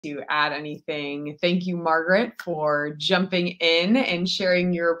To add anything. Thank you, Margaret, for jumping in and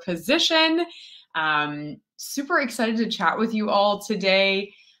sharing your position. Super excited to chat with you all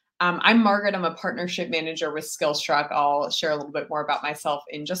today. I'm Margaret. I'm a partnership manager with Skillstruck. I'll share a little bit more about myself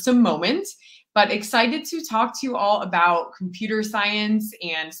in just a moment, but excited to talk to you all about computer science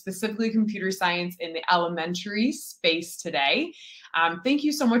and specifically computer science in the elementary space today. Thank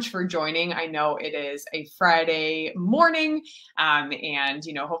you so much for joining. I know it is a Friday morning, and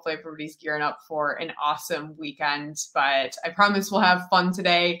hopefully everybody's gearing up for an awesome weekend, but I promise we'll have fun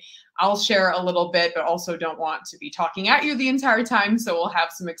today. I'll share a little bit, but also don't want to be talking at you the entire time. So we'll have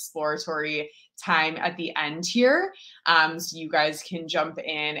some exploratory time at the end here. So you guys can jump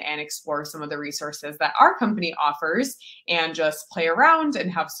in and explore some of the resources that our company offers and just play around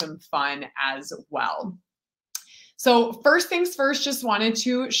and have some fun as well. So first things first, just wanted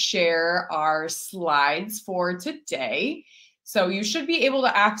to share our slides for today. So you should be able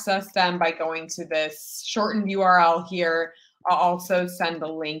to access them by going to this shortened URL here. I'll also send the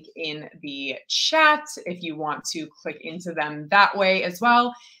link in the chat if you want to click into them that way as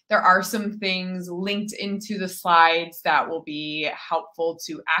well. There are some things linked into the slides that will be helpful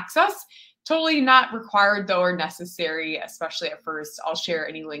to access. Totally not required though or necessary, especially at first. I'll share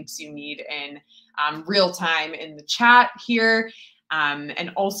any links you need in real time in the chat here.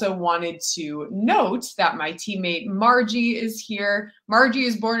 And also wanted to note that my teammate Margie is here. Margie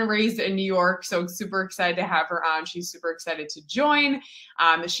is born and raised in New York, so super excited to have her on. She's super excited to join.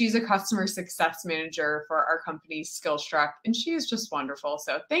 She's a customer success manager for our company Skillstruck, and she is just wonderful.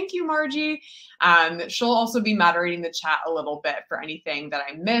 So thank you, Margie. She'll also be moderating the chat a little bit for anything that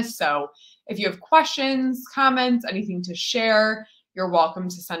I missed. So if you have questions, comments, anything to share, you're welcome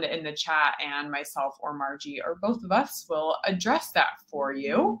to send it in the chat, and myself or Margie or both of us will address that for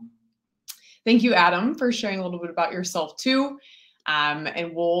you. Thank you, Adam, for sharing a little bit about yourself too.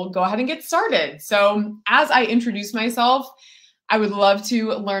 And we'll go ahead and get started. So as I introduce myself, I would love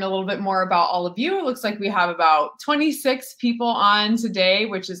to learn a little bit more about all of you. It looks like we have about 26 people on today,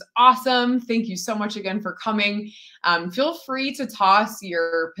 which is awesome. Thank you so much again for coming. Feel free to toss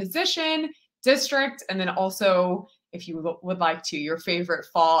your position, district, and then also, if you would like to, your favorite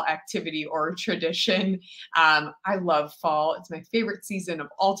fall activity or tradition. I love fall. It's my favorite season of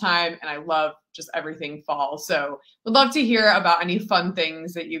all time, and I love just everything fall. So would love to hear about any fun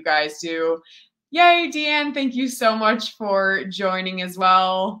things that you guys do. Yay, Deanne, thank you so much for joining as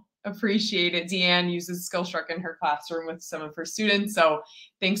well. Appreciate it. Deanne uses Skillstruck in her classroom with some of her students. So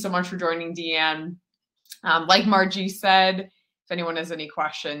thanks so much for joining, Deanne. Like Margie said, if anyone has any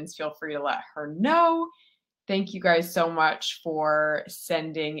questions, feel free to let her know. Thank you guys so much for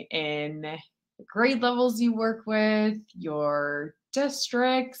sending in the grade levels you work with, your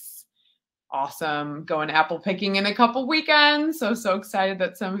districts. Awesome. Going apple picking in a couple weekends. So excited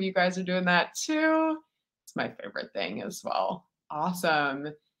that some of you guys are doing that too. It's my favorite thing as well. Awesome.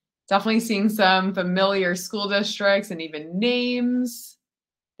 Definitely seeing some familiar school districts and even names.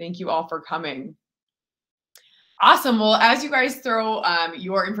 Thank you all for coming. Awesome. Well, as you guys throw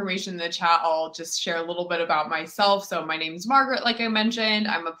your information in the chat, I'll just share a little bit about myself. So my name is Margaret, like I mentioned.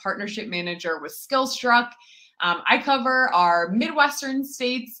 I'm a partnership manager with Skillstruck. I cover our Midwestern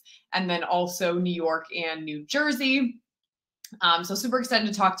states and then also New York and New Jersey. So super excited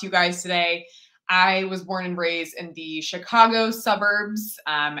to talk to you guys today. I was born and raised in the Chicago suburbs,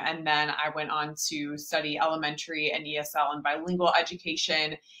 and then I went on to study elementary and ESL and bilingual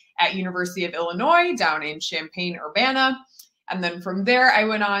education at University of Illinois down in Champaign-Urbana. And then from there, I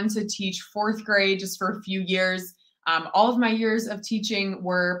went on to teach fourth grade just for a few years. All of my years of teaching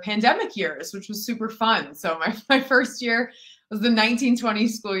were pandemic years, which was super fun. So my first year was the 1920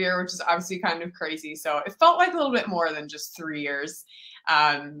 school year, which is obviously kind of crazy. So it felt like a little bit more than just 3 years.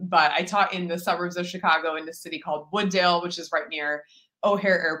 But I taught in the suburbs of Chicago in a city called Wooddale, which is right near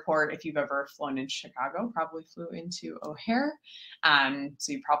O'Hare Airport. If you've ever flown into Chicago, probably flew into O'Hare.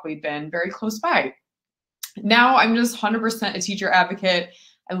 So you've probably been very close by. Now I'm just 100% a teacher advocate.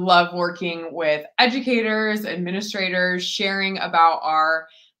 I love working with educators, administrators, sharing about our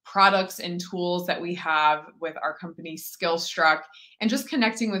products and tools that we have with our company Skillstruck, and just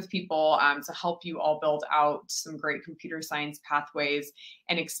connecting with people to help you all build out some great computer science pathways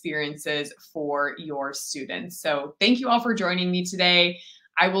and experiences for your students. So thank you all for joining me today.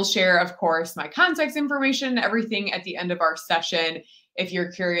 I will share, of course, my contact information, everything at the end of our session. If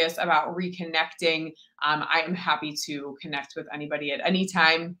you're curious about reconnecting, I am happy to connect with anybody at any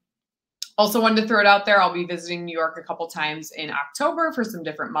time. Also wanted to throw it out there, I'll be visiting New York a couple times in October for some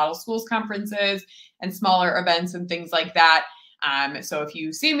different model schools conferences and smaller events and things like that. So if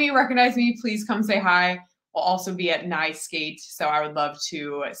you see me, recognize me, please come say hi. will also be at NYSCATE. So I would love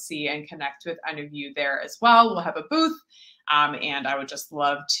to see and connect with any of you there as well. We'll have a booth. And I would just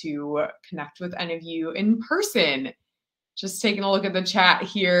love to connect with any of you in person. Just taking a look at the chat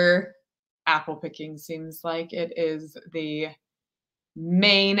here. Apple picking seems like it is the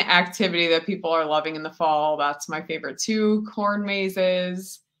main activity that people are loving in the fall. That's my favorite too. Corn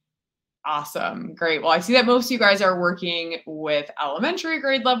mazes. Awesome. Great. Well, I see that most of you guys are working with elementary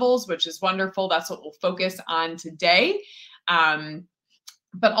grade levels, which is wonderful. That's what we'll focus on today.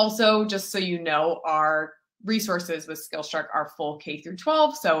 But also, just so you know, our resources with Skillstruck are full K through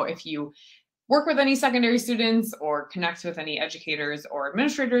 12. So if you work with any secondary students or connect with any educators or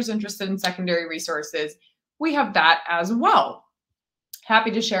administrators interested in secondary resources, we have that as well. Happy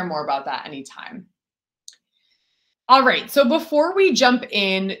to share more about that anytime. All right, so before we jump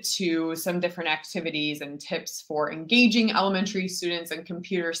into some different activities and tips for engaging elementary students in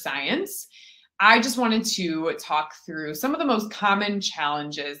computer science, I just wanted to talk through some of the most common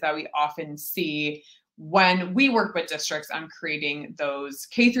challenges that we often see when we work with districts on creating those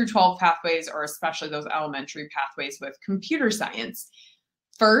K through 12 pathways, or especially those elementary pathways with computer science.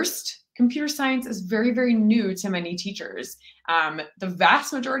 First, computer science is very, very new to many teachers. The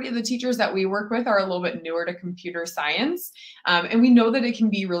vast majority of the teachers that we work with are a little bit newer to computer science. And we know that it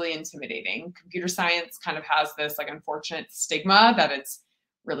can be really intimidating. Computer science kind of has this like unfortunate stigma that it's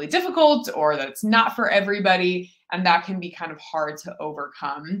really difficult or that it's not for everybody. And that can be kind of hard to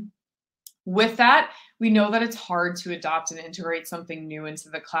overcome. With that, we know that it's hard to adopt and integrate something new into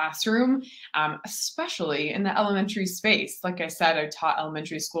the classroom, especially in the elementary space. Like I said, I taught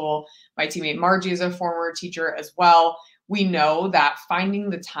elementary school. My teammate Margie is a former teacher as well. We know that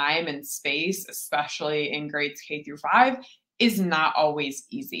finding the time and space, especially in grades K through 5, is not always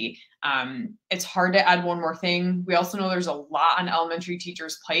easy. It's hard to add one more thing. We also know there's a lot on elementary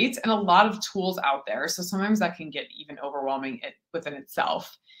teachers' plates and a lot of tools out there. So sometimes that can get even overwhelming within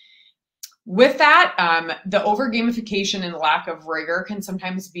itself. With that, the over-gamification and lack of rigor can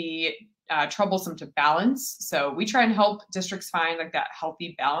sometimes be troublesome to balance. So we try and help districts find like that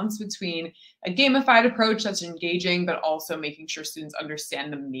healthy balance between a gamified approach that's engaging, but also making sure students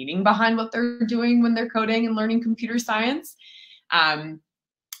understand the meaning behind what they're doing when they're coding and learning computer science.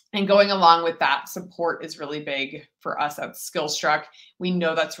 And going along with that, support is really big for us at Skillstruck. We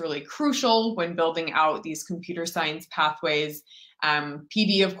know that's really crucial when building out these computer science pathways.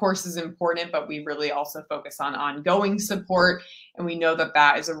 PD, of course, is important, but we really also focus on ongoing support. And we know that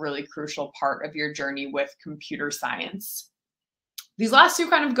that is a really crucial part of your journey with computer science. These last two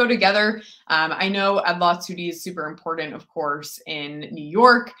kind of go together. I know Ed Law 2D is super important, of course, in New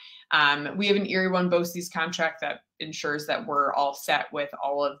York. We have an Erie One BOCES contract that ensures that we're all set with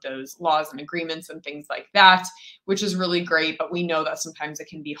all of those laws and agreements and things like that, which is really great. But we know that sometimes it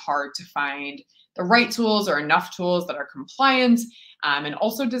can be hard to find the right tools or enough tools that are compliant and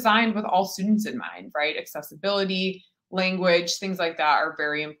also designed with all students in mind, right? Accessibility, language, things like that are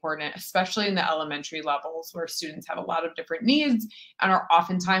very important, especially in the elementary levels where students have a lot of different needs and are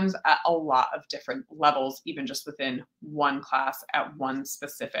oftentimes at a lot of different levels, even just within one class at one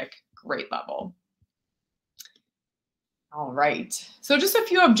specific grade level. All right, so just a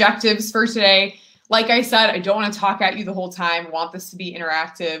few objectives for today. Like I said, I don't want to talk at you the whole time. I want this to be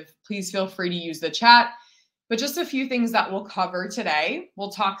interactive. Please feel free to use the chat. But just a few things that we'll cover today. We'll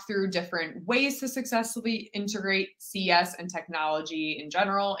talk through different ways to successfully integrate CS and technology in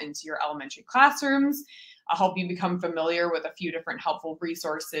general into your elementary classrooms. I'll help you become familiar with a few different helpful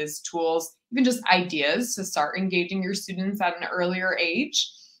resources, tools, even just ideas to start engaging your students at an earlier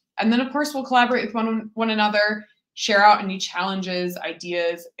age. And then, of course, we'll collaborate with one another, share out any challenges,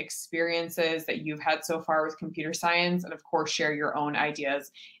 ideas, experiences that you've had so far with computer science, and of course, share your own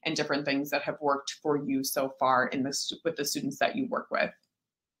ideas and different things that have worked for you so far with the students that you work with.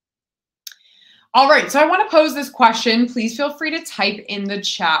 All right, so I want to pose this question. Please feel free to type in the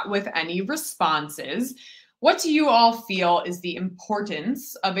chat with any responses. What do you all feel is the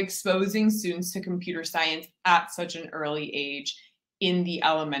importance of exposing students to computer science at such an early age in the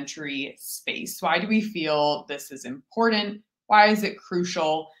elementary space? Why do we feel this is important? Why is it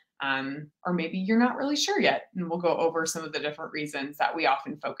crucial? Or maybe you're not really sure yet, and we'll go over some of the different reasons that we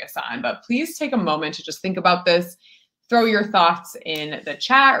often focus on. But please take a moment to just think about this, throw your thoughts in the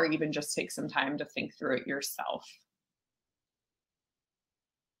chat, or even just take some time to think through it yourself.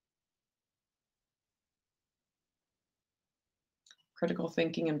 Critical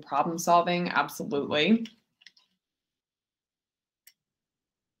thinking and problem solving, absolutely.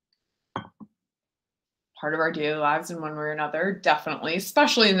 Part of our daily lives in one way or another, definitely,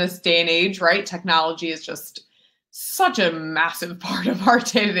 especially in this day and age, right? Technology is just such a massive part of our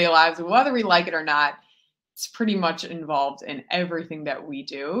day-to-day lives. Whether we like it or not, It's pretty much involved in everything that we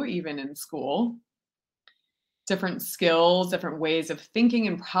do, even in school. Different skills, different ways of thinking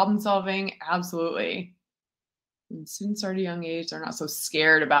and problem solving. Absolutely. When students start at a young age, they're not so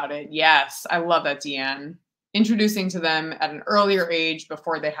scared about it. Yes, I love that, Deanne. Introducing to them at an earlier age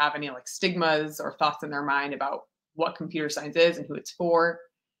before they have any like stigmas or thoughts in their mind about what computer science is and who it's for.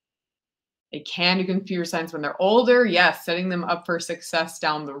 They can do computer science when they're older. Yes, setting them up for success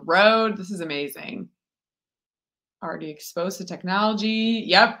down the road. This is amazing. Already exposed to technology.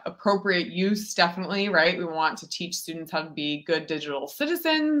 Yep, appropriate use, definitely, right? We want to teach students how to be good digital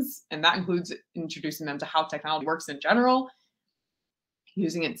citizens, and that includes introducing them to how technology works in general,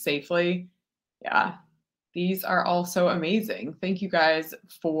 using it safely. Yeah, these are also amazing. Thank you guys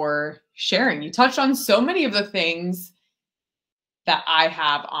for sharing. You touched on so many of the things that I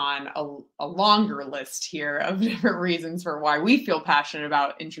have on a longer list here of different reasons for why we feel passionate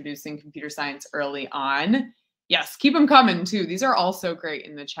about introducing computer science early on. Yes, keep them coming too. These are also great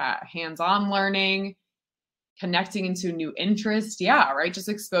in the chat. Hands-on learning, connecting into new interest. Yeah, right. Just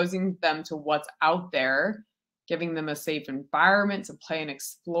exposing them to what's out there, giving them a safe environment to play and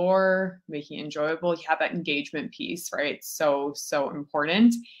explore, making it enjoyable. You have that engagement piece, right? So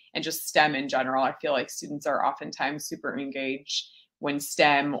important. And just STEM in general. I feel like students are oftentimes super engaged when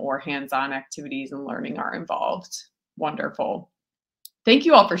STEM or hands-on activities and learning are involved. Wonderful. Thank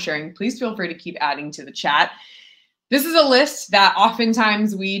you all for sharing. Please feel free to keep adding to the chat. This is a list that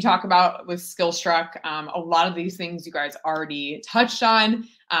oftentimes we talk about with Skillstruck. A lot of these things you guys already touched on.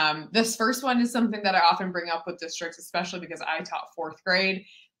 This first one is something that I often bring up with districts, especially because I taught 4th grade,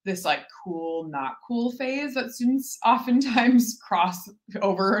 this like cool, not cool phase that students oftentimes cross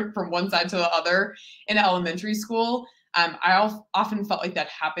over from one side to the other in elementary school. I often felt like that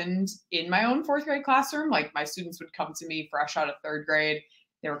happened in my own 4th grade classroom. Like my students would come to me fresh out of 3rd grade.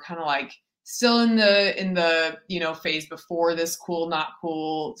 They were kind of like still in the phase before this cool, not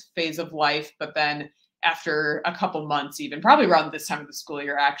cool phase of life. But then after a couple months, even probably around this time of the school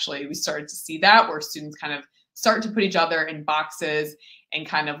year, actually, we started to see that where students kind of start to put each other in boxes and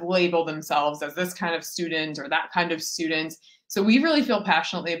kind of label themselves as this kind of student or that kind of student. So we really feel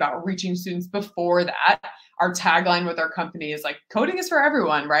passionately about reaching students before that. Our tagline with our company is like, coding is for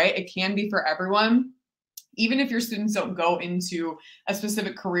everyone, right? It can be for everyone. Even if your students don't go into a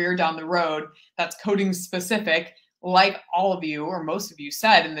specific career down the road that's coding specific, like all of you or most of you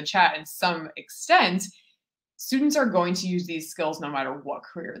said in the chat in some extent, students are going to use these skills no matter what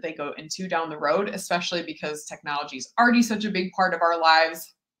career they go into down the road, especially because technology is already such a big part of our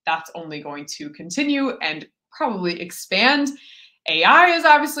lives. That's only going to continue and probably expand. AI is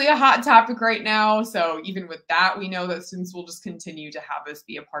obviously a hot topic right now. So even with that, we know that students will just continue to have this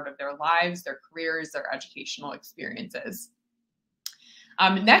be a part of their lives, their careers, their educational experiences.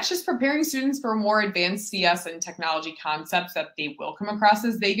 Next, just preparing students for more advanced CS and technology concepts that they will come across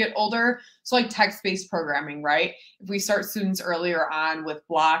as they get older. So like text-based programming, right? If we start students earlier on with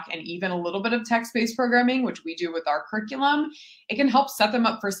block and even a little bit of text-based programming, which we do with our curriculum, it can help set them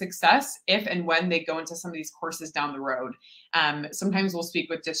up for success if and when they go into some of these courses down the road. Sometimes we'll speak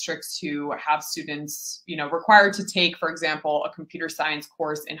with districts who have students, required to take, for example, a computer science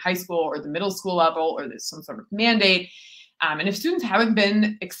course in high school or the middle school level, or there's some sort of mandate. And if students haven't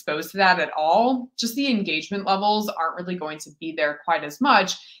been exposed to that at all, just the engagement levels aren't really going to be there quite as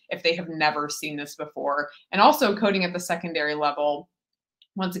much if they have never seen this before. And also coding at the secondary level,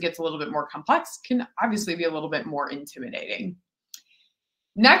 once it gets a little bit more complex, can obviously be a little bit more intimidating.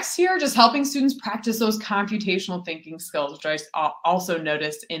 Next here, just helping students practice those computational thinking skills, which I also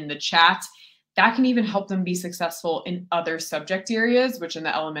noticed in the chat. That can even help them be successful in other subject areas, which in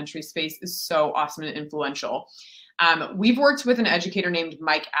the elementary space is so awesome and influential. We've worked with an educator named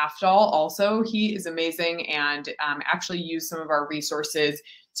Mike Aftal also. He is amazing and actually used some of our resources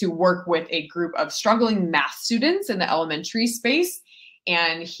to work with a group of struggling math students in the elementary space.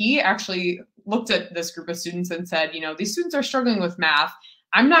 And he actually looked at this group of students and said, these students are struggling with math.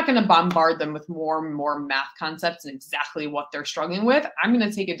 I'm not going to bombard them with more and more math concepts and exactly what they're struggling with. I'm going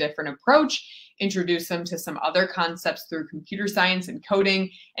to take a different approach, introduce them to some other concepts through computer science and coding,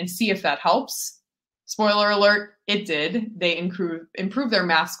 and see if that helps. Spoiler alert, it did. They improved their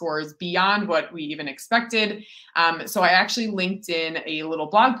math scores beyond what we even expected. So I actually linked in a little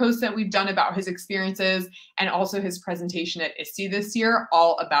blog post that we've done about his experiences and also his presentation at ISTE this year,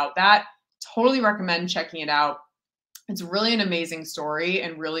 all about that. Totally recommend checking it out. It's really an amazing story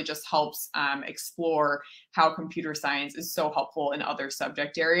and really just helps explore how computer science is so helpful in other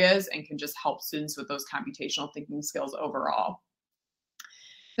subject areas and can just help students with those computational thinking skills overall.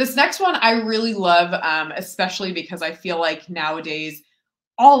 This next one I really love, especially because I feel like nowadays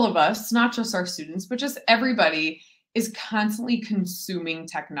all of us, not just our students, but just everybody is constantly consuming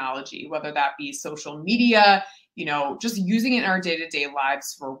technology, whether that be social media, just using it in our day-to-day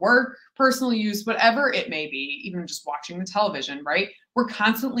lives for work, personal use, whatever it may be, even just watching the television, right? We're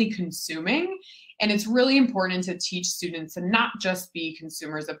constantly consuming. And it's really important to teach students to not just be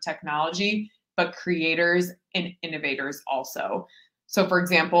consumers of technology, but creators and innovators also. So for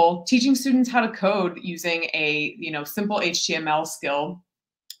example, teaching students how to code using a simple HTML skill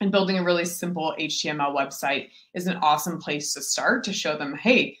and building a really simple HTML website is an awesome place to start to show them,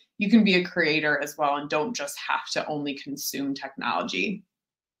 hey, you can be a creator as well and don't just have to only consume technology.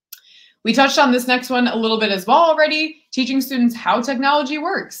 We touched on this next one a little bit as well already. Teaching students how technology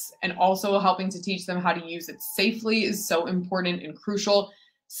works and also helping to teach them how to use it safely is so important and crucial,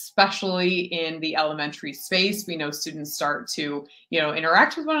 especially in the elementary space. We know students start to,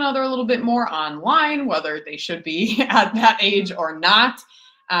 interact with one another a little bit more online, whether they should be at that age or not.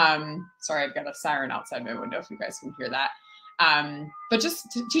 Sorry, I've got a siren outside my window if you guys can hear that. But just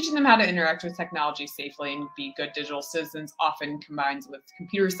teaching them how to interact with technology safely and be good digital citizens often combines with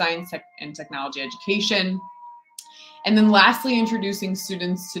computer science and technology education. And then lastly, introducing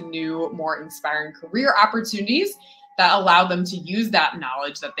students to new, more inspiring career opportunities that allow them to use that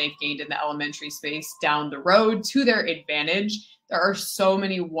knowledge that they've gained in the elementary space down the road to their advantage. There are so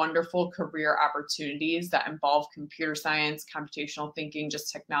many wonderful career opportunities that involve computer science, computational thinking,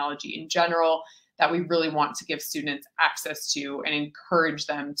 just technology in general, that we really want to give students access to and encourage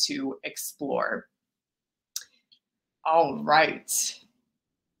them to explore. All right.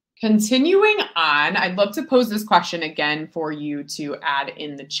 Continuing on, I'd love to pose this question again for you to add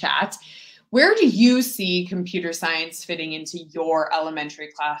in the chat. Where do you see computer science fitting into your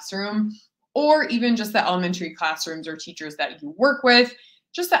elementary classroom, or even just the elementary classrooms or teachers that you work with,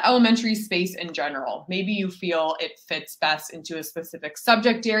 just the elementary space in general? Maybe you feel it fits best into a specific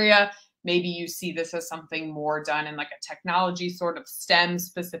subject area. Maybe you see this as something more done in like a technology sort of STEM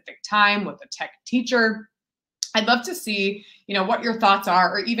specific time with a tech teacher. I'd love to see, what your thoughts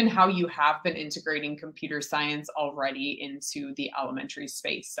are, or even how you have been integrating computer science already into the elementary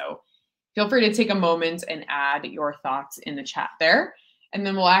space. So feel free to take a moment and add your thoughts in the chat there. And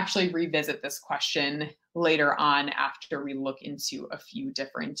then we'll actually revisit this question later on after we look into a few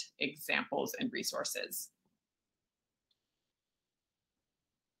different examples and resources.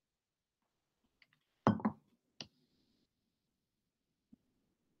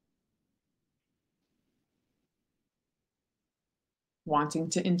 Wanting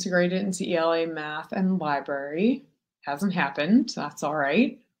to integrate it into ELA math and library. Hasn't happened. That's all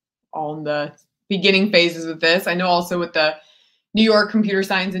right. All in the beginning phases with this. I know also with the New York Computer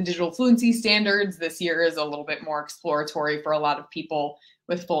Science and Digital Fluency Standards, this year is a little bit more exploratory for a lot of people,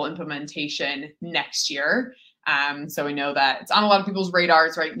 with full implementation next year. So we know that it's on a lot of people's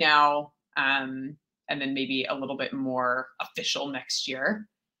radars right now, and then maybe a little bit more official next year.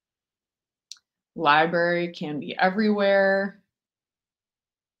 Library can be everywhere.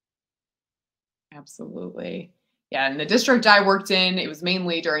 Absolutely. Yeah, in the district I worked in, it was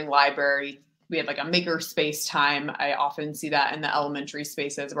mainly during library. We had like a maker space time. I often see that in the elementary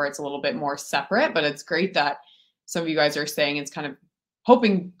spaces where it's a little bit more separate, but it's great that some of you guys are saying it's kind of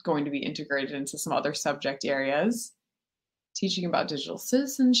going to be integrated into some other subject areas. Teaching about digital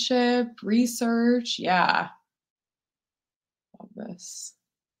citizenship, research. Yeah. Love this.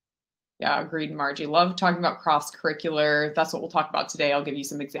 Yeah, agreed, Margie. Love talking about cross-curricular. That's what we'll talk about today. I'll give you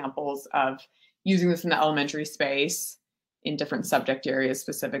some examples of using this in the elementary space in different subject areas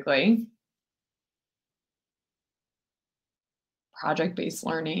specifically. Project-based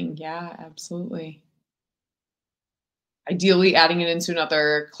learning. Yeah, absolutely. Ideally adding it into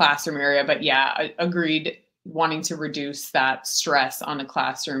another classroom area, but yeah, agreed. Wanting to reduce that stress on a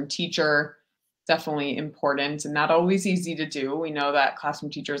classroom teacher, definitely important and not always easy to do. We know that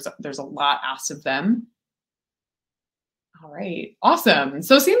classroom teachers, there's a lot asked of them. All right, awesome.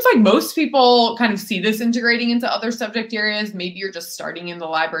 So it seems like most people kind of see this integrating into other subject areas. Maybe you're just starting in the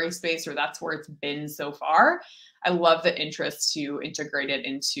library space, or that's where it's been so far. I love the interest to integrate it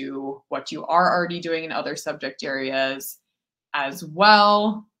into what you are already doing in other subject areas as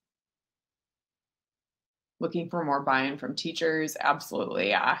well. Looking for more buy-in from teachers. Absolutely,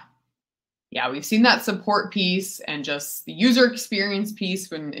 yeah. Yeah, we've seen that support piece and just the user experience piece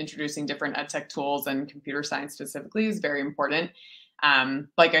when introducing different ed tech tools, and computer science specifically is very important.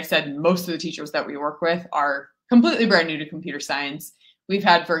 Like I said, most of the teachers that we work with are completely brand new to computer science. We've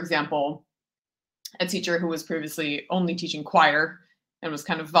had, for example, a teacher who was previously only teaching choir and was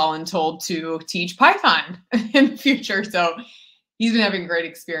kind of voluntold to teach Python in the future. So he's been having great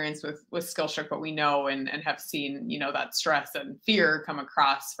experience with Skillstruck, but we know and have seen, that stress and fear come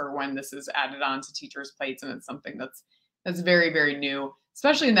across for when this is added on to teachers' plates. And it's something that's very, very new,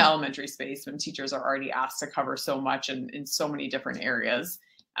 especially in the elementary space when teachers are already asked to cover so much and in so many different areas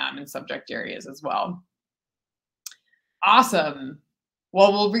and subject areas as well. Awesome.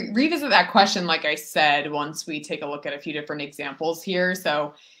 Well, we'll revisit that question, like I said, once we take a look at a few different examples here.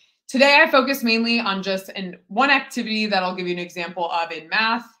 So today I focus mainly on just one activity that I'll give you an example of in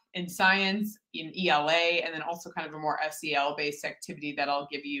math, in science, in ELA, and then also kind of a more SEL-based activity that I'll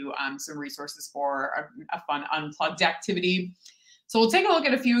give you some resources for, a fun unplugged activity. So we'll take a look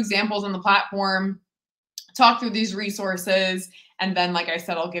at a few examples on the platform, talk through these resources, and then, like I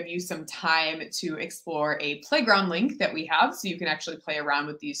said, I'll give you some time to explore a playground link that we have so you can actually play around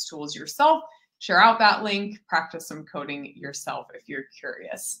with these tools yourself, share out that link, practice some coding yourself if you're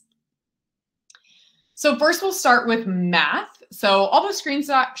curious. So first we'll start with math. So all the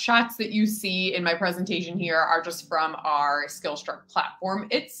screenshots that you see in my presentation here are just from our Skillstruck platform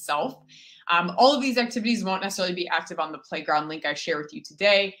itself. All of these activities won't necessarily be active on the playground link I share with you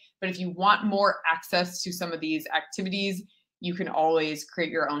today, but if you want more access to some of these activities, you can always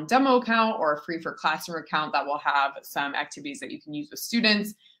create your own demo account or a free for classroom account that will have some activities that you can use with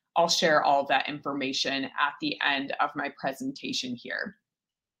students. I'll share all of that information at the end of my presentation here.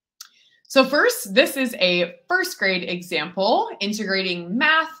 So first, this is a first grade example integrating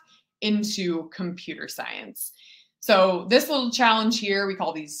math into computer science. So this little challenge here, we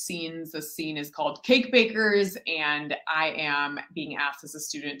call these scenes. The scene is called Cake Bakers, and I am being asked as a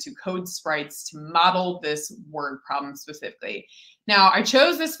student to code sprites to model this word problem specifically. Now, I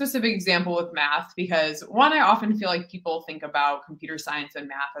chose this specific example with math because, one, I often feel like people think about computer science and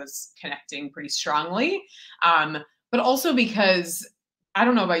math as connecting pretty strongly, but also because I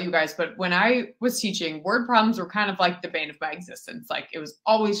don't know about you guys, but when I was teaching, word problems were kind of like the bane of my existence. Like it was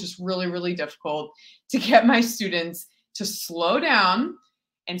always just really, really difficult to get my students to slow down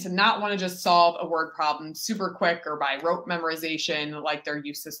and to not want to just solve a word problem super quick or by rote memorization like they're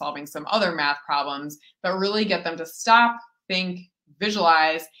used to solving some other math problems, but really get them to stop, think,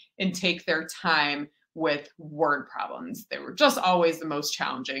 visualize, and take their time with word problems. They were just always the most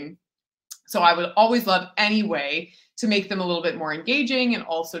challenging. So I would always love any way to make them a little bit more engaging and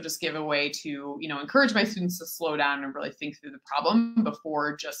also just give a way to, encourage my students to slow down and really think through the problem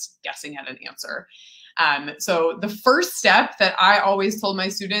before just guessing at an answer. So the first step that I always told my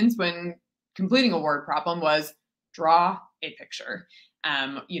students when completing a word problem was draw a picture.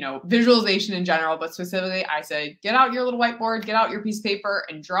 Visualization in general, but specifically I said, get out your little whiteboard, get out your piece of paper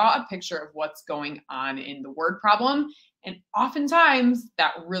and draw a picture of what's going on in the word problem. And oftentimes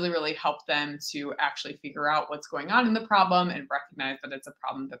that really, really helped them to actually figure out what's going on in the problem and recognize that it's a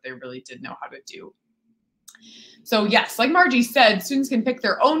problem that they really did know how to do. So yes, like Margie said, students can pick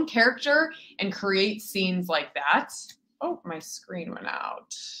their own character and create scenes like that. Oh, my screen went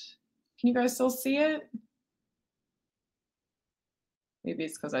out. Can you guys still see it? Maybe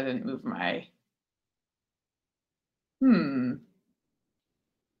it's because I didn't move my,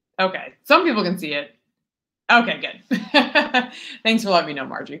 Okay, some people can see it. Okay, good. Thanks for letting me know,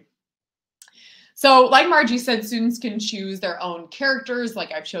 Margie. So like Margie said, students can choose their own characters,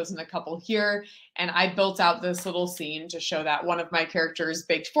 like I've chosen a couple here, and I built out this little scene to show that one of my characters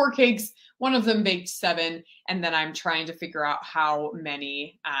baked 4 cakes, one of them baked 7, and then I'm trying to figure out how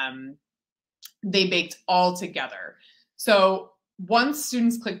many they baked all together. So once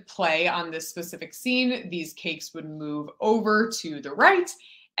students click play on this specific scene, these cakes would move over to the right,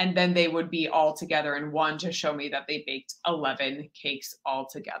 and then they would be all together in one to show me that they baked 11 cakes all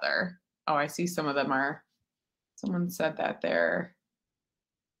together. Oh, I see some of them are, someone said that they're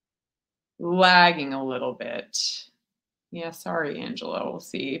lagging a little bit. Yeah, sorry, Angela, we'll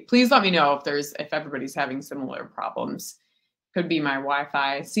see. Please let me know if everybody's having similar problems. Could be my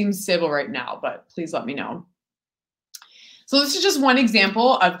Wi-Fi. Seems stable right now, but please let me know. So this is just one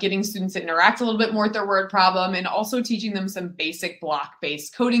example of getting students to interact a little bit more with their word problem and also teaching them some basic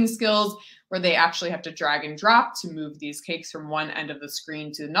block-based coding skills where they actually have to drag and drop to move these cakes from one end of the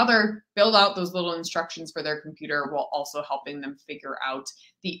screen to another, build out those little instructions for their computer while also helping them figure out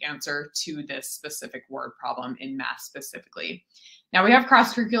the answer to this specific word problem in math specifically. Now we have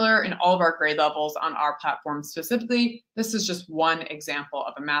cross-curricular in all of our grade levels on our platform specifically. This is just one example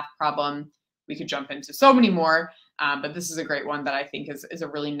of a math problem. We could jump into so many more, but this is a great one that I think is a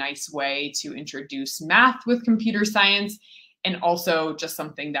really nice way to introduce math with computer science, and also just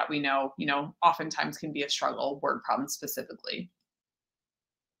something that we know, oftentimes can be a struggle, word problems specifically.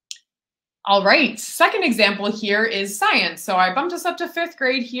 All right, second example here is science. So I bumped us up to fifth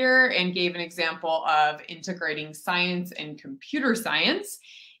grade here and gave an example of integrating science and computer science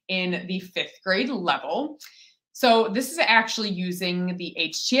in the fifth grade level. So this is actually using the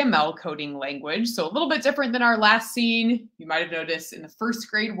HTML coding language. So a little bit different than our last scene. You might have noticed in the first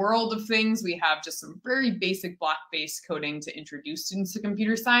grade world of things, we have just some very basic block-based coding to introduce students to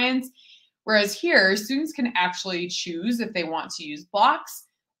computer science. Whereas here, students can actually choose if they want to use blocks,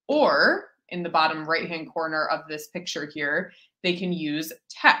 or in the bottom right-hand corner of this picture here, they can use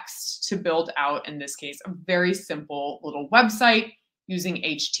text to build out, in this case, a very simple little website using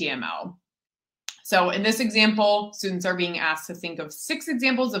HTML. So in this example, students are being asked to think of 6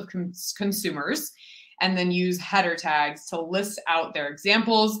 examples of consumers and then use header tags to list out their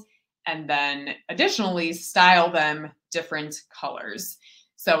examples and then additionally style them different colors.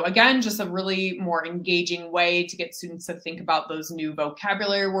 So again, just a really more engaging way to get students to think about those new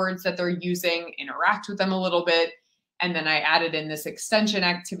vocabulary words that they're using, interact with them a little bit. And then I added in this extension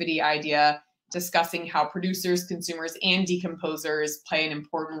activity idea, discussing how producers, consumers, and decomposers play an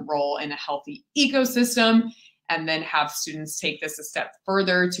important role in a healthy ecosystem, and then have students take this a step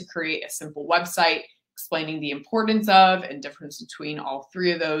further to create a simple website explaining the importance of and difference between all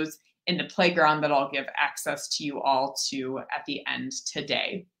 3 of those in the playground that I'll give access to you all to at the end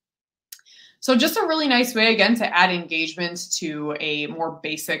today. So just a really nice way, again, to add engagement to a more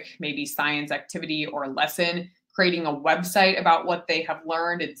basic, maybe science activity or lesson, creating a website about what they have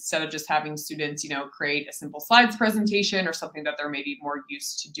learned instead of just having students, create a simple slides presentation or something that they're maybe more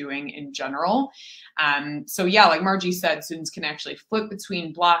used to doing in general. So yeah, like Margie said, students can actually flip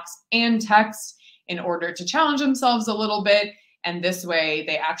between blocks and text in order to challenge themselves a little bit. And this way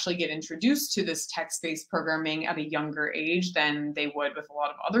they actually get introduced to this text-based programming at a younger age than they would with a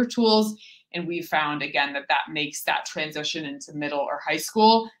lot of other tools. And we found, again, that makes that transition into middle or high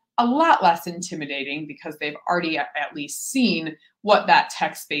school a lot less intimidating because they've already at least seen what that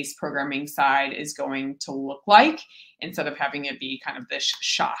text-based programming side is going to look like, instead of having it be kind of this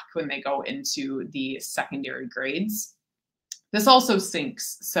shock when they go into the secondary grades. This also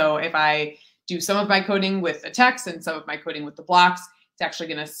syncs. So if I do some of my coding with the text and some of my coding with the blocks, it's actually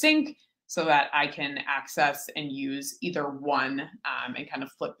going to sync so that I can access and use either one and kind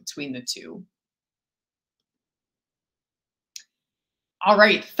of flip between the 2. All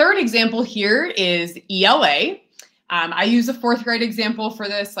right, third example here is ELA. I use a 4th grade example for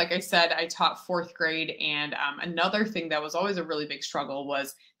this. Like I said, I taught 4th grade, and another thing that was always a really big struggle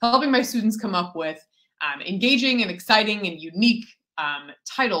was helping my students come up with engaging and exciting and unique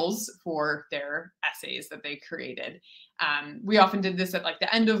titles for their essays that they created. We often did this at like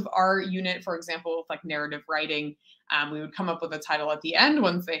the end of our unit, for example, with like narrative writing. We would come up with a title at the end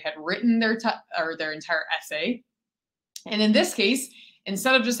once they had written their entire essay. And in this case,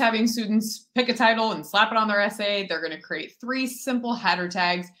 instead of just having students pick a title and slap it on their essay, they're going to create 3 simple header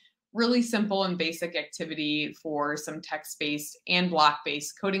tags, really simple and basic activity for some text-based and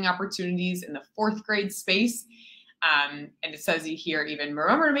block-based coding opportunities in the 4th grade space. And it says here even,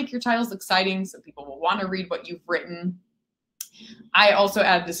 remember to make your titles exciting so people will want to read what you've written. I also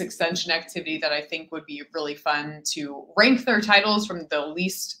add this extension activity that I think would be really fun to rank their titles from the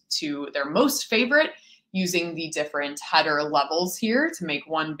least to their most favorite, using the different header levels here to make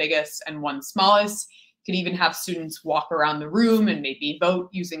one biggest and one smallest. You can even have students walk around the room and maybe vote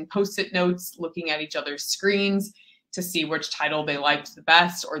using Post-it notes, looking at each other's screens to see which title they liked the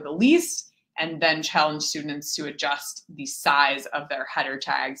best or the least, and then challenge students to adjust the size of their header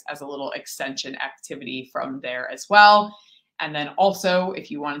tags as a little extension activity from there as well. And then also,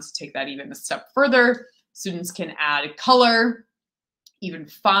 if you wanted to take that even a step further, students can add color, even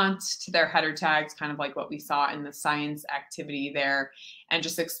font to their header tags, kind of like what we saw in the science activity there, and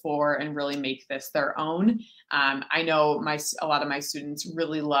just explore and really make this their own. I know a lot of my students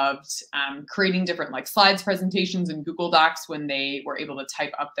really loved creating different like slides presentations in Google Docs when they were able to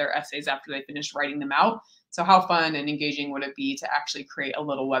type up their essays after they finished writing them out. So how fun and engaging would it be to actually create a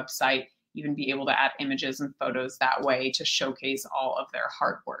little website, even be able to add images and photos that way to showcase all of their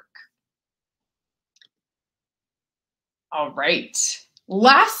hard work. All right.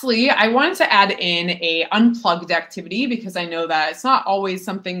 Lastly, I wanted to add in a unplugged activity because I know that it's not always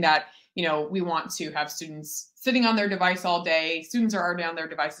something that, we want to have students sitting on their device all day. Students are already on their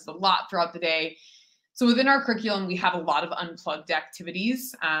devices a lot throughout the day. So within our curriculum, we have a lot of unplugged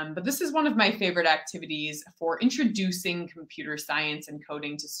activities, but this is one of my favorite activities for introducing computer science and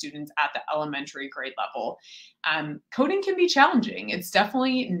coding to students at the elementary grade level. Coding can be challenging. It's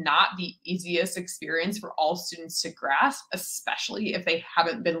definitely not the easiest experience for all students to grasp, especially if they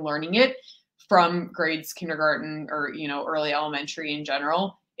haven't been learning it from grades kindergarten or, early elementary in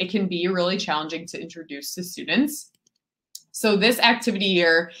general. it can be really challenging to introduce to students. So this activity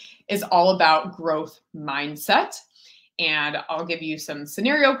here is all about growth mindset. And I'll give you some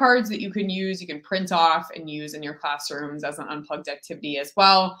scenario cards that you can use. You can print off and use in your classrooms as an unplugged activity as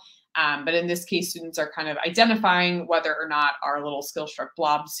well. But in this case, students are kind of identifying whether or not our little Skillstruck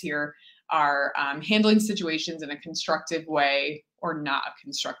blobs here are handling situations in a constructive way or not a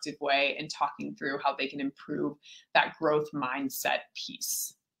constructive way, and talking through how they can improve that growth mindset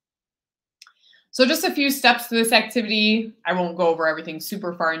piece. So just a few steps to this activity. I won't go over everything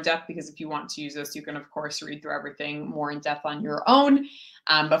super far in depth, because if you want to use this, you can of course read through everything more in depth on your own.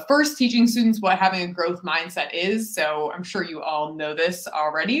 But first, teaching students what having a growth mindset is. So I'm sure you all know this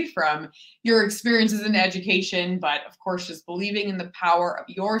already from your experiences in education, but of course, just believing in the power of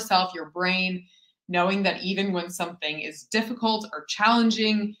yourself, your brain, knowing that even when something is difficult or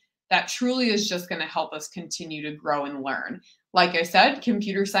challenging, that truly is just going to help us continue to grow and learn. Like I said,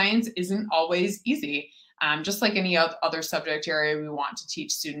 computer science isn't always easy. Just like any other subject area, we want to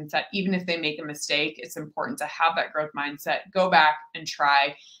teach students that even if they make a mistake, it's important to have that growth mindset, go back and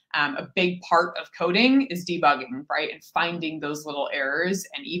try. A big part of coding is debugging, right? And finding those little errors.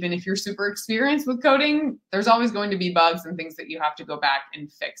 And even if you're super experienced with coding, there's always going to be bugs and things that you have to go back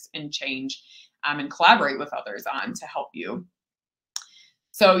and fix and change and collaborate with others on to help you.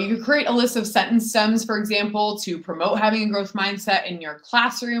 So you could create a list of sentence stems, for example, to promote having a growth mindset in your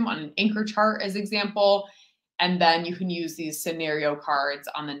classroom on an anchor chart as example. And then you can use these scenario cards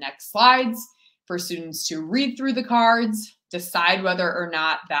on the next slides for students to read through the cards, decide whether or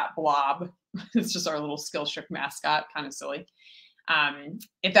not that blob, it's just our little Skillstruck mascot, kind of silly.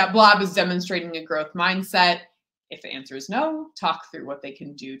 If that blob is demonstrating a growth mindset, if the answer is no, talk through what they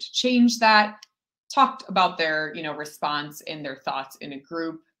can do to change that. Talked about their, response and their thoughts in a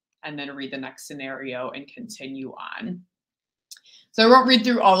group, and then read the next scenario and continue on. So I won't read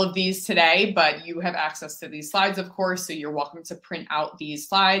through all of these today, but you have access to these slides, of course, so you're welcome to print out these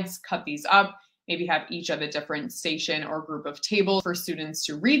slides, cut these up, maybe have each of a different station or group of tables for students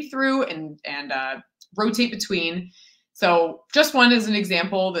to read through and rotate between. So just one as an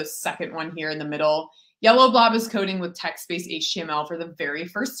example, the second one here in the middle. Yellow blob is coding with text-based HTML for the very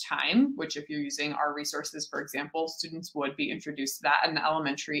first time, which if you're using our resources, for example, students would be introduced to that at an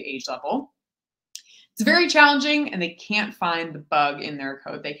elementary age level. It's very challenging and they can't find the bug in their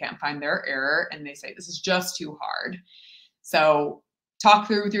code. They can't find their error and they say, this is just too hard. So talk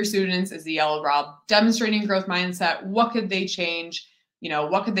through with your students, is the yellow blob demonstrating growth mindset? What could they change?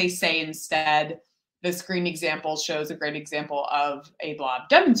 What could they say instead? This green example shows a great example of a blob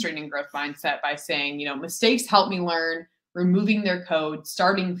demonstrating growth mindset by saying, mistakes help me learn, removing their code,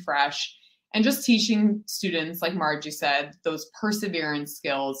 starting fresh, and just teaching students, like Margie said, those perseverance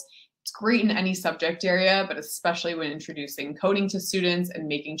skills. It's great in any subject area, but especially when introducing coding to students and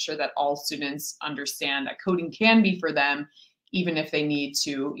making sure that all students understand that coding can be for them, even if they need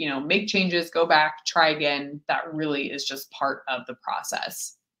to, make changes, go back, try again. That really is just part of the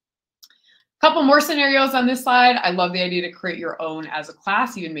process. Couple more scenarios on this slide. I love the idea to create your own as a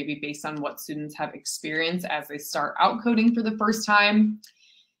class, even maybe based on what students have experienced as they start out coding for the first time.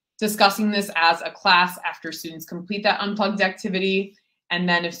 Discussing this as a class after students complete that unplugged activity. And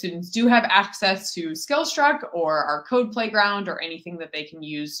then if students do have access to Skillstruck or our code playground or anything that they can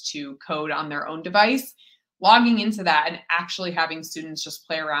use to code on their own device, logging into that and actually having students just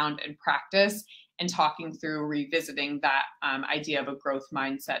play around and practice and talking through revisiting that idea of a growth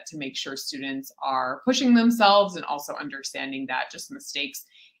mindset to make sure students are pushing themselves and also understanding that just mistakes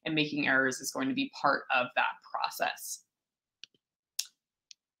and making errors is going to be part of that process.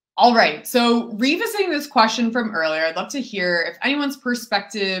 All right, so revisiting this question from earlier, I'd love to hear if anyone's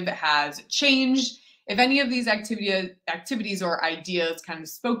perspective has changed, if any of these activities or ideas kind of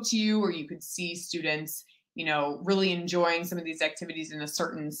spoke to you, or you could see students, really enjoying some of these activities in a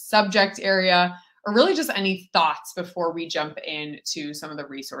certain subject area, or really just any thoughts before we jump into some of the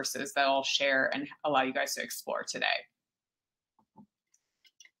resources that I'll share and allow you guys to explore today.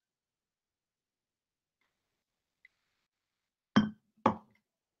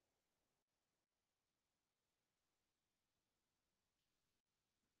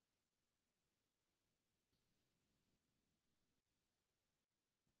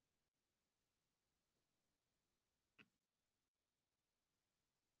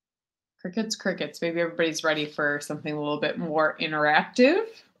 Crickets, crickets. Maybe everybody's ready for something a little bit more interactive.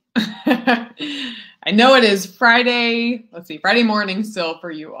 I know it is Friday. Let's see, Friday morning still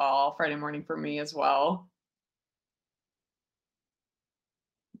for you all. Friday morning for me as well.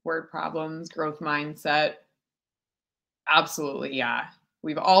 Word problems, growth mindset. Absolutely, yeah.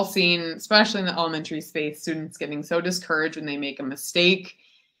 We've all seen, especially in the elementary space, students getting so discouraged when they make a mistake.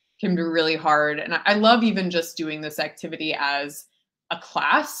 can be really hard. And I love even just doing this activity as a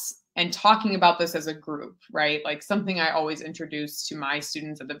class and talking about this as a group, right? Like something I always introduced to my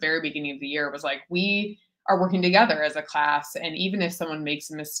students at the very beginning of the year was like, we are working together as a class. And even if someone makes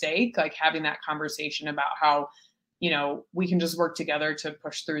a mistake, like having that conversation about how, we can just work together to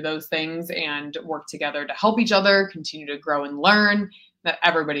push through those things and work together to help each other, continue to grow and learn, that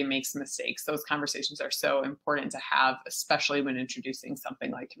everybody makes mistakes. Those conversations are so important to have, especially when introducing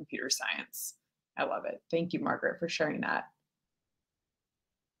something like computer science. I love it. Thank you, Margaret, for sharing that.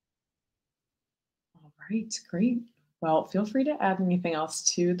 All right, great. Well, feel free to add anything else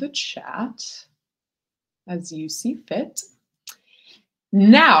to the chat as you see fit.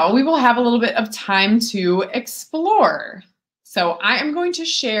 Now we will have a little bit of time to explore. So I am going to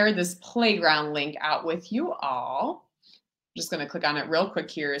share this playground link out with you all. I'm just going to click on it real quick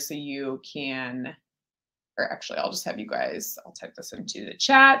here so you can, or actually I'll just have you guys, I'll type this into the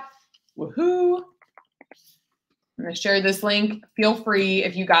chat. Woohoo. I'm going to share this link. Feel free,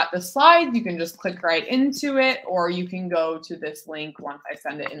 if you got the slides, you can just click right into it, or you can go to this link once I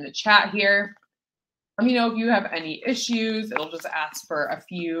send it in the chat here. Let me know if you have any issues. It'll just ask for a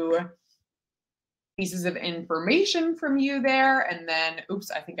few pieces of information from you there. And then,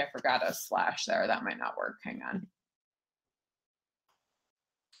 oops, I think I forgot a slash there. That might not work. Hang on.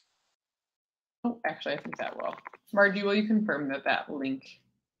 Oh, actually, I think that will. Margie, will you confirm that that link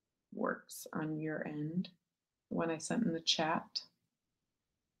works on your end? The one I sent in the chat,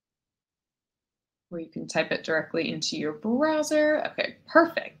 where you can type it directly into your browser. Okay,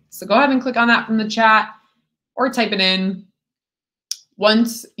 perfect. So go ahead and click on that from the chat or type it in.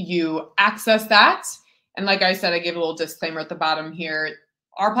 Once you access that, and like I said, I gave a little disclaimer at the bottom here,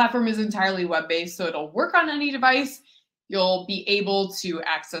 our platform is entirely web-based, so it'll work on any device. You'll be able to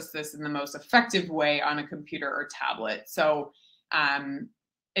access this in the most effective way on a computer or tablet. So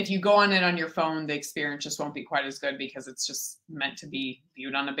if you go on it on your phone, the experience just won't be quite as good because it's just meant to be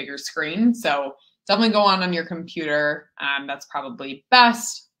viewed on a bigger screen. So definitely go on your computer. That's probably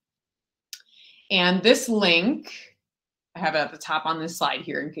best. And this link, I have it at the top on this slide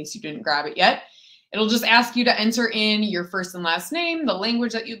here in case you didn't grab it yet. It'll just ask you to enter in your first and last name, the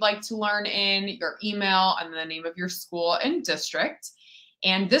language that you'd like to learn in, your email, and the name of your school and district.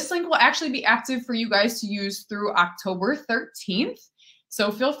 And this link will actually be active for you guys to use through October 13th.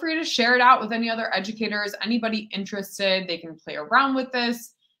 So feel free to share it out with any other educators, anybody interested. They can play around with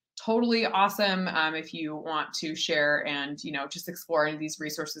this. Totally awesome if you want to share and, just explore any of these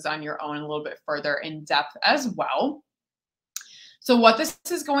resources on your own a little bit further in depth as well. So what this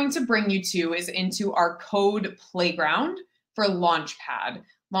is going to bring you to is into our code playground for Launchpad.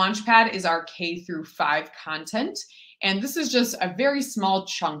 Launchpad is our K-5 content. And this is just a very small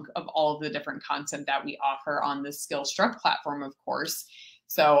chunk of all of the different content that we offer on the Skillstruck platform, of course.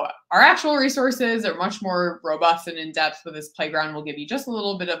 So our actual resources are much more robust and in-depth, but this playground will give you just a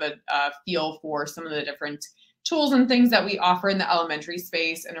little bit of a feel for some of the different tools and things that we offer in the elementary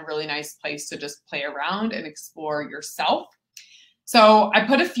space, and a really nice place to just play around and explore yourself. So I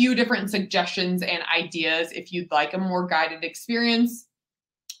put a few different suggestions and ideas if you'd like a more guided experience.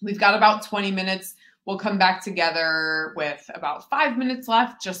 We've got about 20 minutes. We'll come back together with about 5 minutes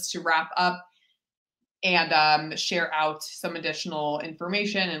left just to wrap up and share out some additional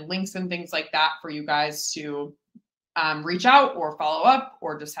information and links and things like that for you guys to reach out or follow up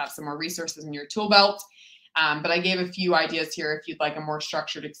or just have some more resources in your tool belt. But I gave a few ideas here if you'd like a more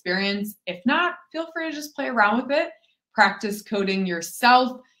structured experience. If not, feel free to just play around with it. Practice coding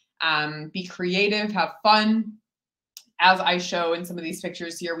yourself, be creative, have fun. As I show in some of these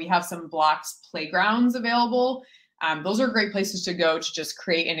pictures here, we have some blocks playgrounds available. Those are great places to go to just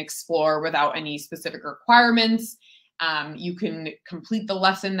create and explore without any specific requirements. You can complete the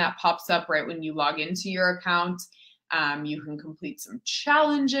lesson that pops up right when you log into your account. You can complete some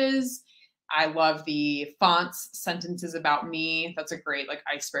challenges. I love the fonts, sentences about me. That's a great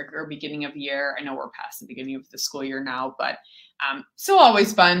icebreaker beginning of year. I know we're past the beginning of the school year now, but still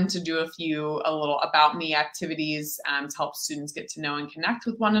always fun to do a little about me activities to help students get to know and connect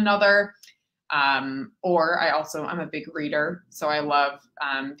with one another. Or I'm a big reader, so I love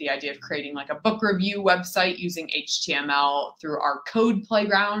the idea of creating a book review website using HTML through our code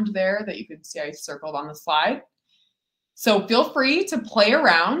playground there that you can see I circled on the slide. So feel free to play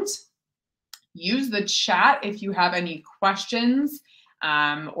around. Use the chat if you have any questions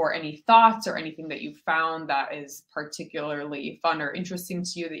or any thoughts or anything that you found that is particularly fun or interesting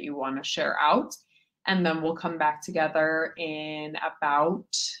to you that you want to share out. And then we'll come back together in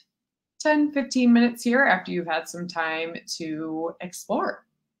about 10, 15 minutes here after you've had some time to explore.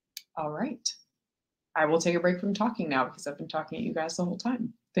 All right. I will take a break from talking now because I've been talking at you guys the whole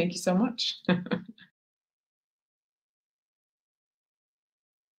time. Thank you so much.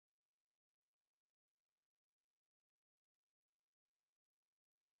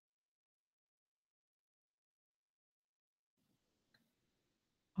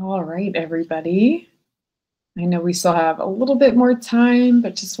 All right, everybody. I know we still have a little bit more time,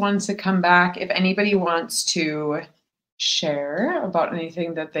 but just wanted to come back. If anybody wants to share about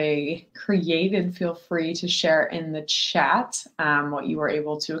anything that they created, feel free to share in the chat what you were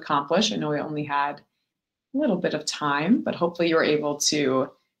able to accomplish. I know we only had a little bit of time, but hopefully you were able to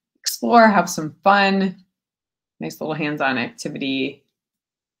explore, have some fun, nice little hands-on activity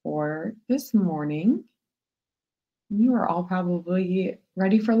for this morning. You are all probably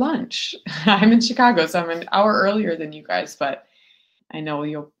ready for lunch. I'm in Chicago, so I'm an hour earlier than you guys, but I know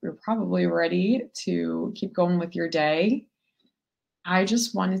you're probably ready to keep going with your day. I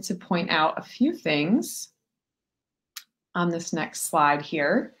just wanted to point out a few things on this next slide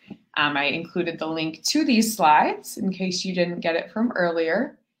here. I included the link to these slides in case you didn't get it from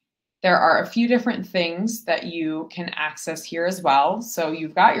earlier. There are a few different things that you can access here as well. So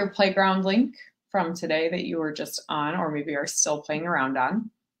you've got your playground link from today that you were just on, or maybe are still playing around on.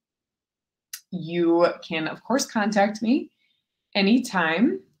 You can, of course, contact me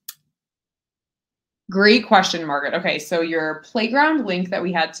anytime. Great question, Margaret. Okay, so your playground link that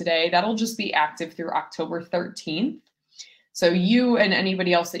we had today, that'll just be active through October 13th. So you and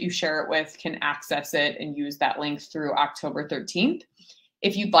anybody else that you share it with can access it and use that link through October 13th.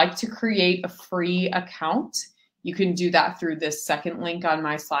 If you'd like to create a free account, you can do that through this second link on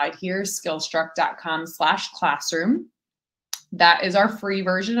my slide here, skillstruck.com/classroom. That is our free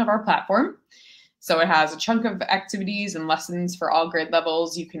version of our platform. So it has a chunk of activities and lessons for all grade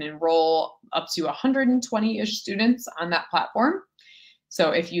levels. You can enroll up to 120-ish students on that platform.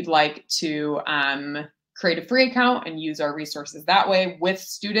 So if you'd like to create a free account and use our resources that way with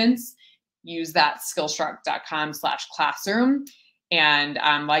students, use that skillstruck.com/classroom. And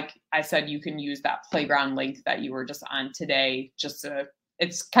like I said, you can use that playground link that you were just on today.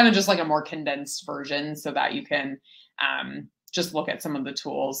 It's kind of just like a more condensed version so that you can just look at some of the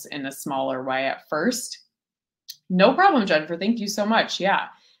tools in a smaller way at first. No problem, Jennifer. Thank you so much. Yeah.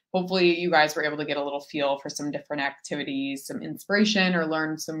 Hopefully you guys were able to get a little feel for some different activities, some inspiration, or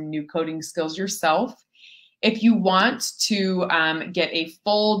learn some new coding skills yourself. If you want to get a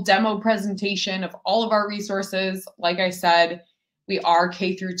full demo presentation of all of our resources, like I said, we are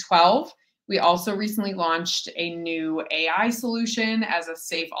K through 12. We also recently launched a new AI solution as a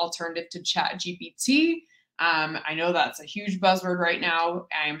safe alternative to ChatGPT. I know that's a huge buzzword right now.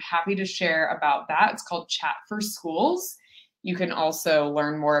 I'm happy to share about that. It's called Chat for Schools. You can also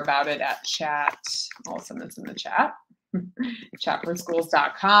learn more about it at chat. I'll send this in the chat,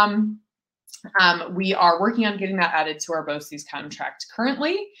 chatforschools.com. We are working on getting that added to our BOCES contract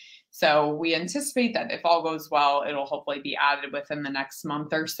currently. So we anticipate that if all goes well, it'll hopefully be added within the next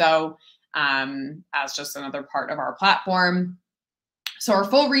month or so as just another part of our platform. So our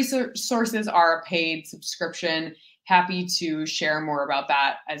full resources are a paid subscription. Happy to share more about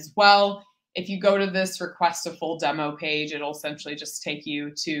that as well. If you go to this request a full demo page, it'll essentially just take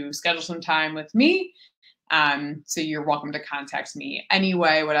you to schedule some time with me. So you're welcome to contact me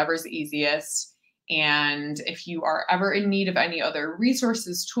anyway, whatever's easiest. And if you are ever in need of any other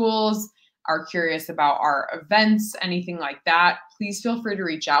resources, tools, are curious about our events, anything like that, please feel free to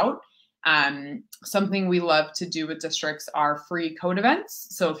reach out. Something we love to do with districts are free code events.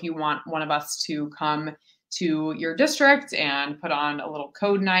 So if you want one of us to come to your district and put on a little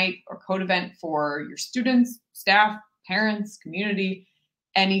code night or code event for your students, staff, parents, community,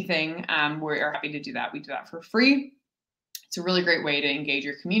 anything, we're happy to do that. We do that for free. It's a really great way to engage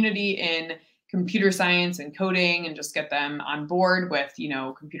your community in computer science and coding and just get them on board with,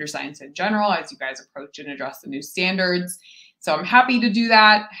 computer science in general as you guys approach and address the new standards. So I'm happy to do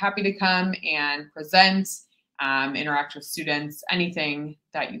that, happy to come and present, interact with students, anything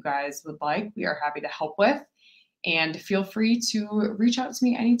that you guys would like, we are happy to help with. And feel free to reach out to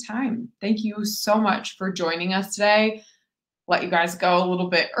me anytime. Thank you so much for joining us today. Let you guys go a little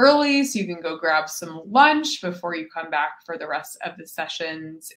bit early so you can go grab some lunch before you come back for the rest of the sessions